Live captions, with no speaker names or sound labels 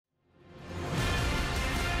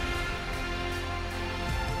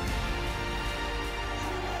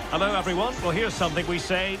Hello everyone. Well, here's something we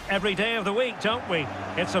say every day of the week, don't we?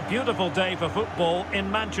 It's a beautiful day for football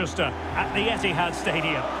in Manchester at the Etihad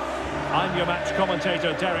Stadium. I'm your match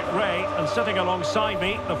commentator Derek Ray, and sitting alongside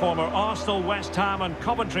me, the former Arsenal, West Ham and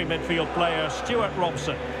Coventry midfield player Stuart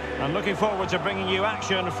Robson. And looking forward to bringing you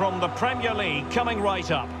action from the Premier League coming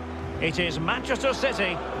right up. It is Manchester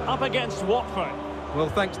City up against Watford. Well,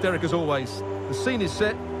 thanks Derek as always. The scene is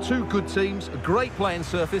set, two good teams, a great playing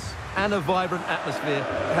surface and a vibrant atmosphere.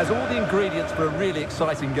 It has all the ingredients for a really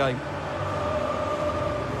exciting game.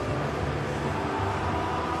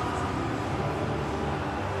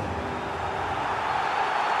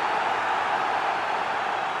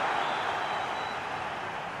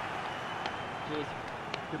 Cheers.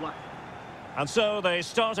 Good luck. And so the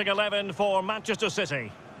starting 11 for Manchester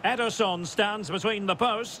City. Ederson stands between the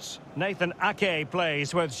posts. Nathan Ake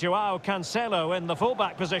plays with Joao Cancelo in the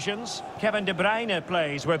fullback positions. Kevin De Bruyne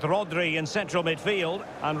plays with Rodri in central midfield.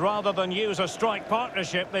 And rather than use a strike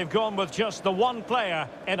partnership, they've gone with just the one player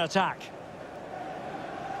in attack.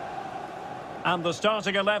 And the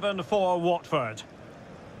starting 11 for Watford.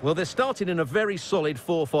 Well, they're starting in a very solid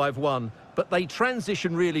 4-5-1, but they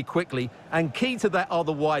transition really quickly, and key to that are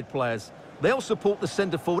the wide players. They'll support the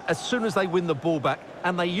centre forward as soon as they win the ball back,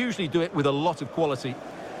 and they usually do it with a lot of quality.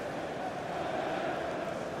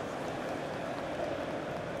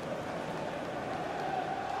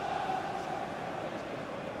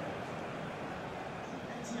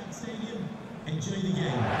 Etihad Stadium, enjoy the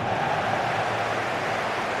game.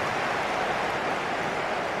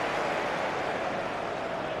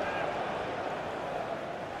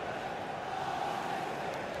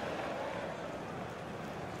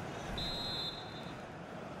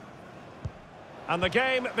 And the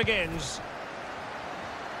game begins.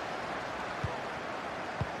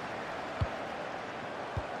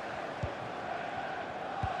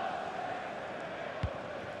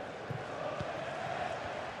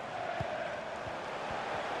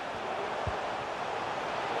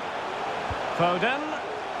 Foden.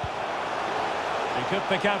 He could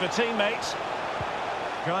pick out a teammate.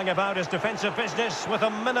 Going about his defensive business with a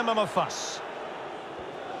minimum of fuss.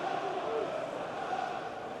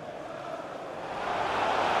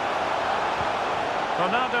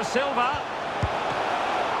 Bernardo Silva.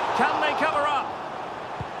 Can they cover up?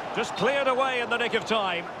 Just cleared away in the nick of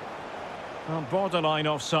time. Well, borderline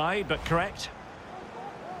offside, but correct.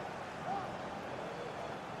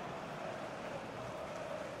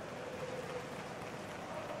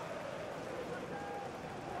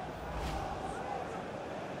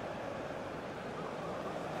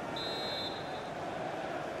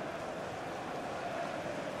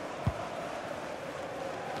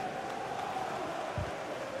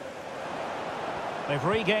 They've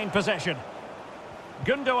regained possession.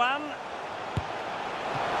 Gundogan.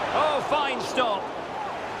 Oh, fine stop.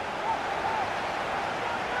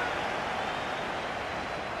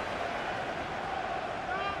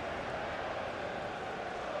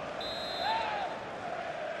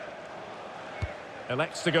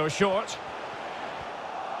 Elects to go short.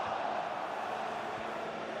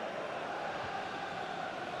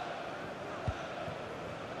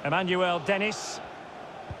 Emmanuel Dennis.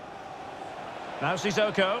 Now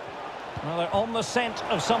Sissoko. Well, they're on the scent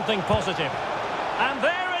of something positive. And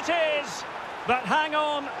there it is! But hang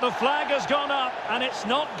on, the flag has gone up, and it's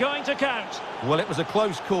not going to count. Well, it was a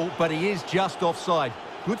close call, but he is just offside.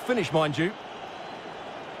 Good finish, mind you.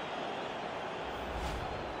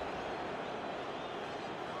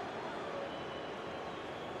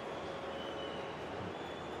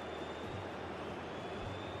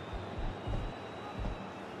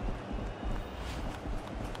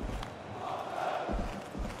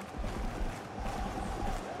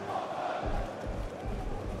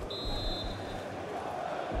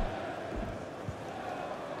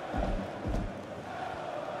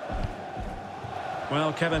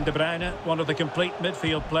 Well, Kevin De Bruyne, one of the complete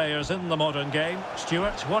midfield players in the modern game.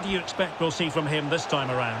 Stuart, what do you expect we'll see from him this time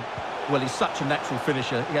around? Well, he's such a natural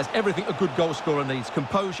finisher. He has everything a good goal scorer needs.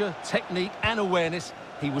 Composure, technique and awareness.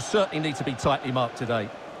 He will certainly need to be tightly marked today.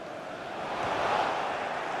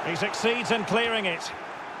 He succeeds in clearing it.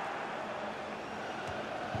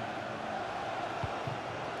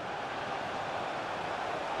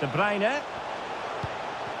 De Bruyne.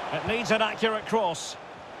 It needs an accurate cross.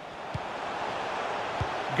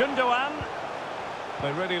 Gundogan.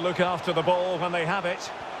 They really look after the ball when they have it.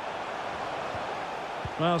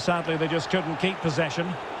 Well, sadly, they just couldn't keep possession.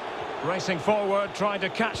 Racing forward, trying to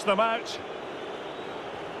catch them out.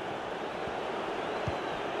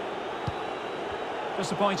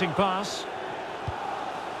 Disappointing pass.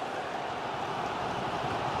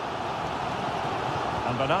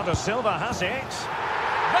 And Bernardo Silva has it.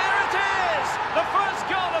 There the first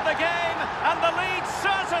goal of the game, and the lead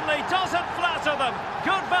certainly doesn't flatter them.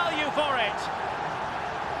 Good value for it.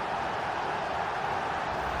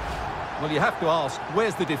 Well, you have to ask,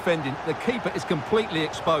 where's the defending? The keeper is completely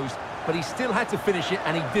exposed, but he still had to finish it,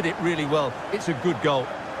 and he did it really well. It's a good goal.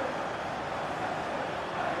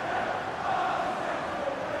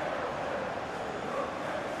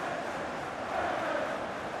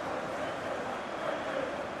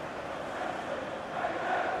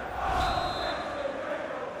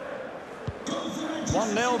 One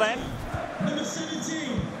 0 then. Number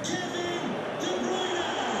 17, Kevin De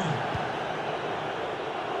Bruyne.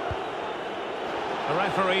 The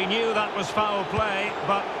referee knew that was foul play,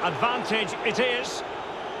 but advantage it is.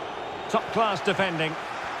 Top-class defending.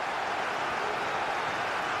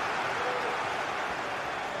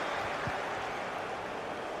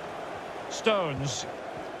 Stones.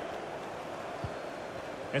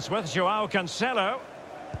 It's with Joao Cancelo.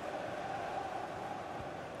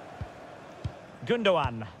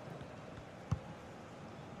 Gundogan.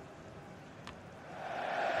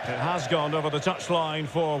 It has gone over the touchline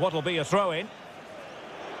for what will be a throw-in.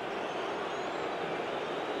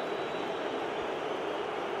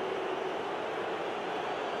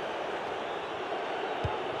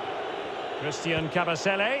 Christian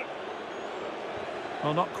Kabasele.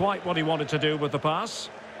 Well, not quite what he wanted to do with the pass.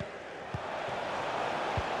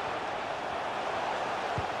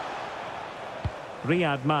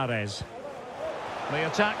 Riyad Mahrez. The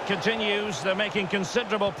attack continues. They're making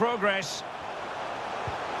considerable progress.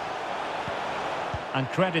 And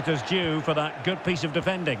credit is due for that good piece of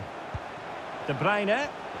defending. De Bruyne.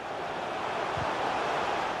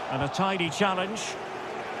 And a tidy challenge.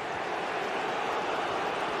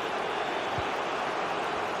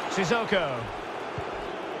 Sissoko.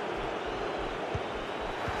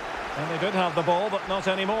 And they did have the ball, but not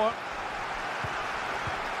anymore.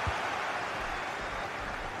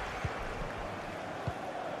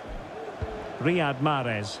 Riyad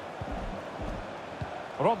Mahrez.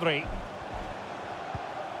 Rodri.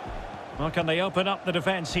 Well, can they open up the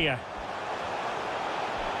defence here?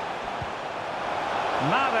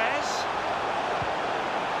 Mahrez.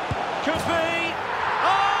 Could be.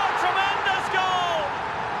 Oh, tremendous goal!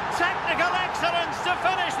 Technical excellence to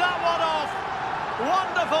finish that one off.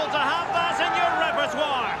 Wonderful to have that in your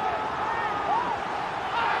repertoire.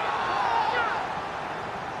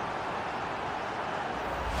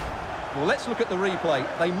 Well, let's look at the replay.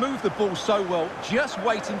 They move the ball so well, just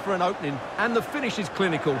waiting for an opening, and the finish is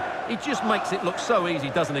clinical. He just makes it look so easy,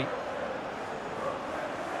 doesn't he?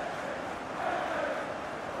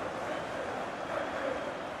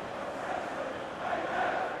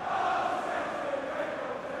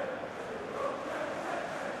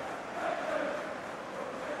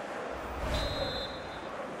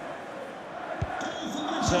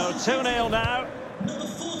 So 2-0 now. Number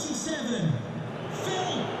 47,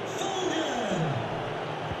 Phil Foden.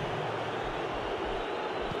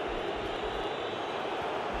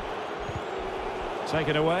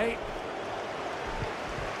 Taken away.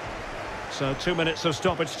 So 2 minutes of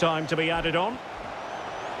stoppage time to be added on.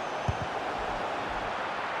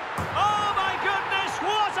 Oh my goodness,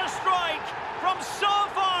 what a strike! From so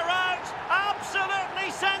far out, absolutely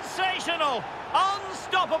sensational,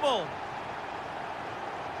 unstoppable.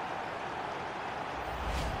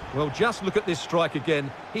 Well, just look at this strike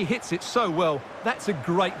again. He hits it so well. That's a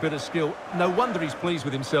great bit of skill. No wonder he's pleased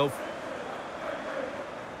with himself.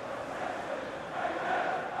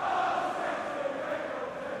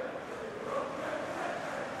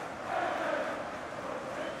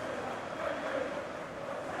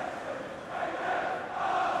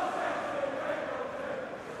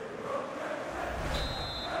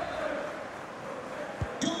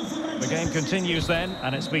 The game continues then,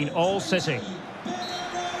 and it's been all City.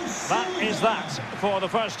 That is that for the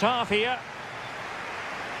first half here.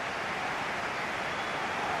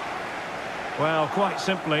 Well, quite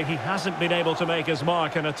simply, he hasn't been able to make his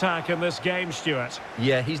mark and attack in this game, Stuart.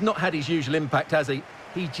 Yeah, he's not had his usual impact, has he?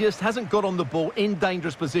 He just hasn't got on the ball in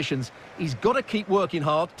dangerous positions. He's got to keep working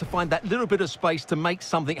hard to find that little bit of space to make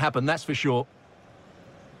something happen, that's for sure.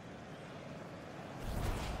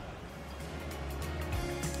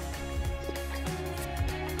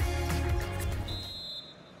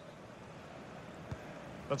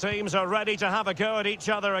 The teams are ready to have a go at each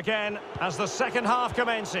other again as the second half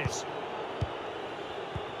commences.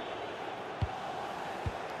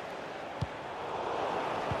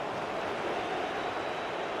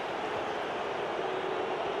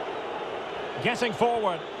 Getting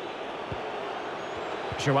forward.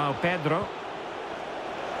 Joao Pedro.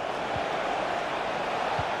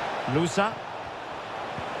 Lusa.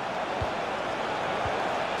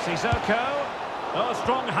 Sissoko. Oh,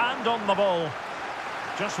 strong hand on the ball.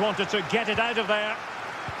 Just wanted to get it out of there.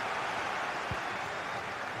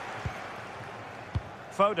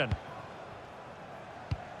 Foden.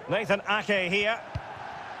 Nathan Ake here.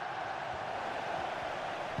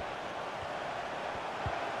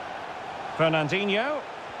 Fernandinho.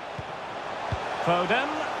 Foden.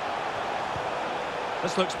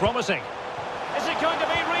 This looks promising. Is it going to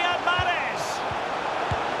be Riyad Mahrez?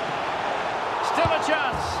 Still a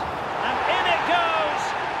chance. And in it goes.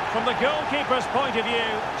 From the goalkeeper's point of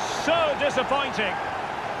view, so disappointing.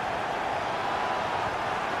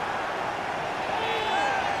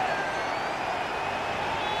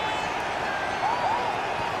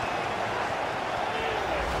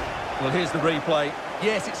 Well, here's the replay.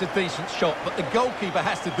 Yes, it's a decent shot, but the goalkeeper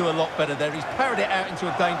has to do a lot better there. He's parried it out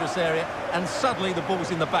into a dangerous area, and suddenly the ball's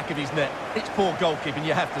in the back of his net. It's poor goalkeeping,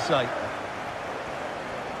 you have to say.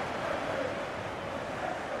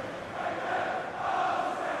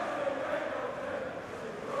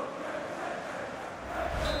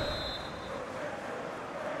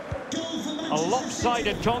 A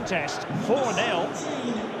lopsided contest, 4-0.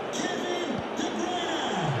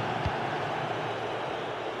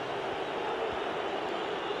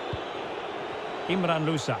 Imran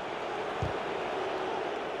Lusa.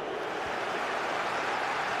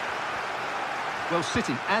 Well,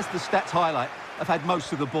 City, as the stats highlight, have had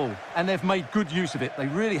most of the ball, and they've made good use of it. They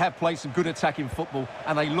really have played some good attacking football,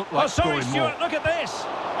 and they look like sorry, scoring more. Stuart, look at this.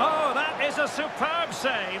 Oh, that is a superb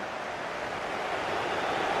save.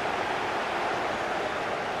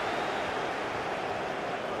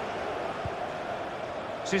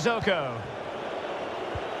 Sissoko.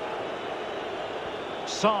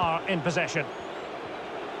 Sarr in possession.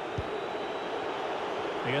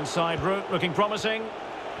 The inside route looking promising.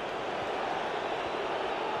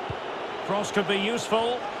 Cross could be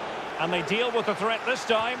useful, and they deal with the threat this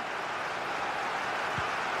time.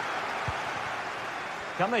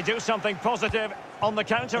 Can they do something positive on the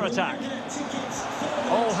counter-attack?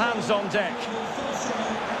 All hands on deck.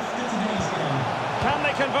 Can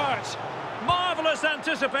they convert? Marvellous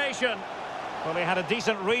anticipation. Well, he had a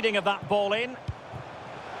decent reading of that ball in.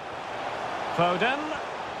 Foden.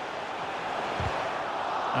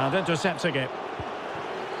 And intercepting it.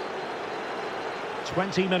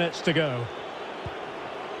 20 minutes to go.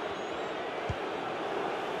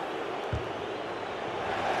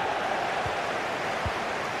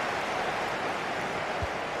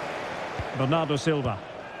 Bernardo Silva.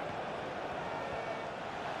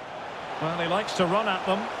 Well, he likes to run at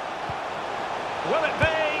them. Will it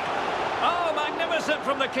be? Oh, magnificent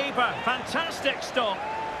from the keeper. Fantastic stop.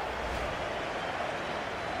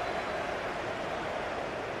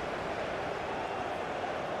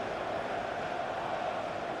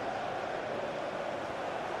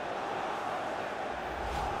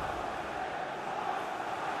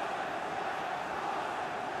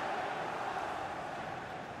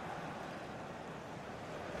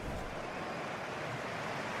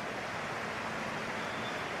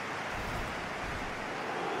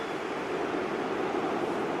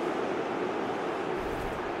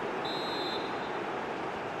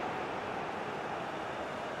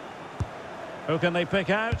 Who can they pick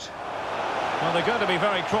out? Well, they're going to be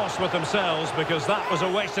very cross with themselves because that was a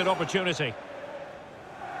wasted opportunity.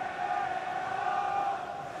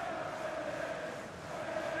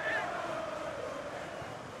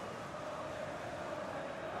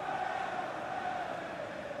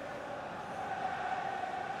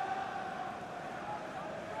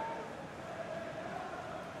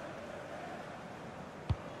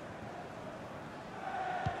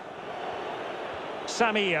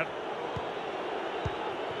 Samir.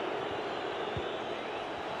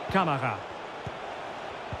 Camara.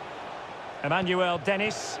 Emmanuel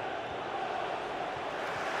Dennis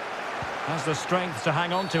has the strength to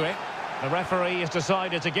hang on to it. The referee has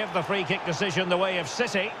decided to give the free kick decision the way of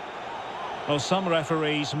City. Well, some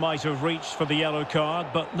referees might have reached for the yellow card,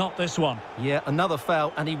 but not this one. Yeah, another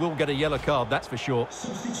foul, and he will get a yellow card, that's for sure.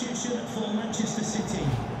 Substitution for Manchester City.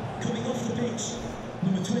 Coming off the pitch,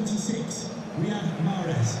 number 26, Riyad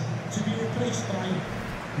Mahrez, to be replaced by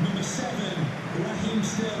number 7, Raheem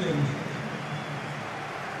Sterling.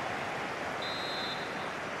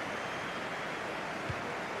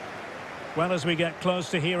 Well, as we get close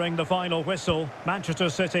to hearing the final whistle, Manchester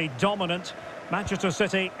City dominant, Manchester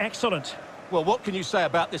City excellent. Well, what can you say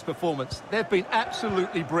about this performance? They've been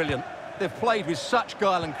absolutely brilliant. They've played with such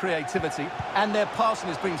guile and creativity, and their passing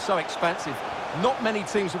has been so expansive. Not many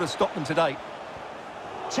teams would have stopped them today.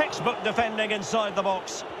 Textbook defending inside the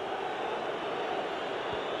box.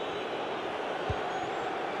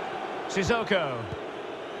 Sissoko.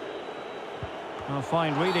 A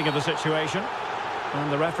fine reading of the situation.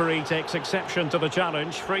 And the referee takes exception to the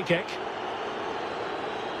challenge. Free kick.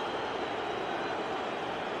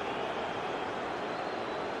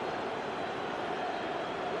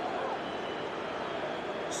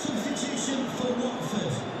 Substitution for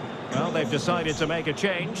Watford. Well, they've decided to make a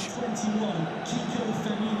change. 21, Cucho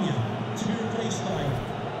Hernandez, to be replaced by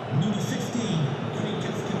number 15, Craig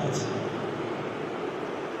Cathcart.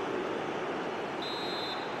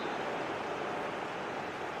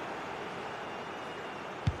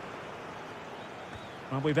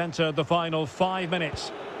 Well, we've entered the final 5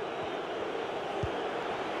 minutes.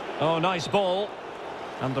 Oh, nice ball.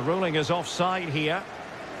 And the ruling is offside here.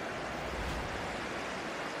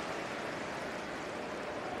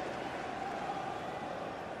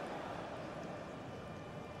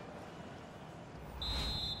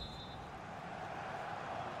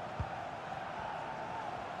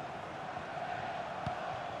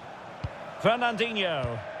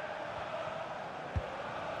 Fernandinho.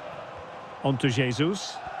 On to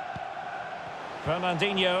Jesus.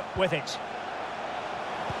 Fernandinho with it.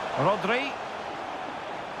 Rodri.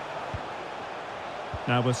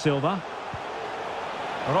 Now with Silva.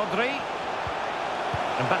 Rodri.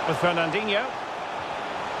 And back with Fernandinho.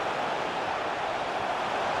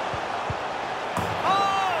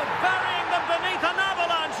 Oh, burying them beneath an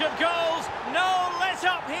avalanche of goals. No let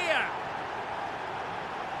up here.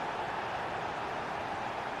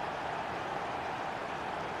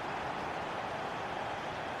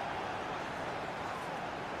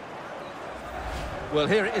 Well,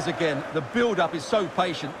 here it is again. The build-up is so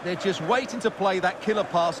patient. They're just waiting to play that killer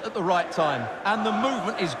pass at the right time. And the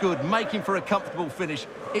movement is good, making for a comfortable finish.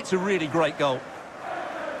 It's a really great goal.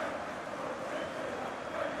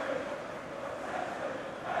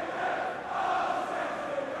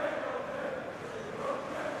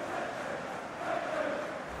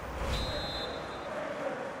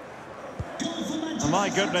 My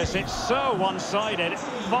goodness, it's so one-sided.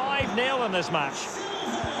 5-0 in this match.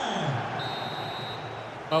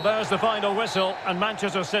 Well, there's the final whistle, and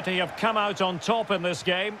Manchester City have come out on top in this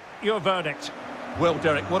game. Your verdict? Well,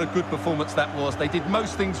 Derek, what a good performance that was. They did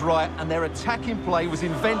most things right, and their attacking play was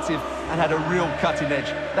inventive and had a real cutting edge.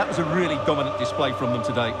 That was a really dominant display from them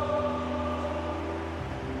today.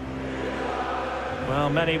 Well,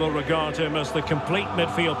 many will regard him as the complete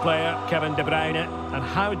midfield player, Kevin De Bruyne. And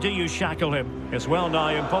how do you shackle him? It's well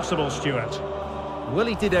nigh impossible, Stuart. Well,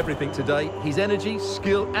 he did everything today. His energy,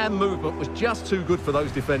 skill and movement was just too good for those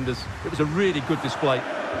defenders. It was a really good display.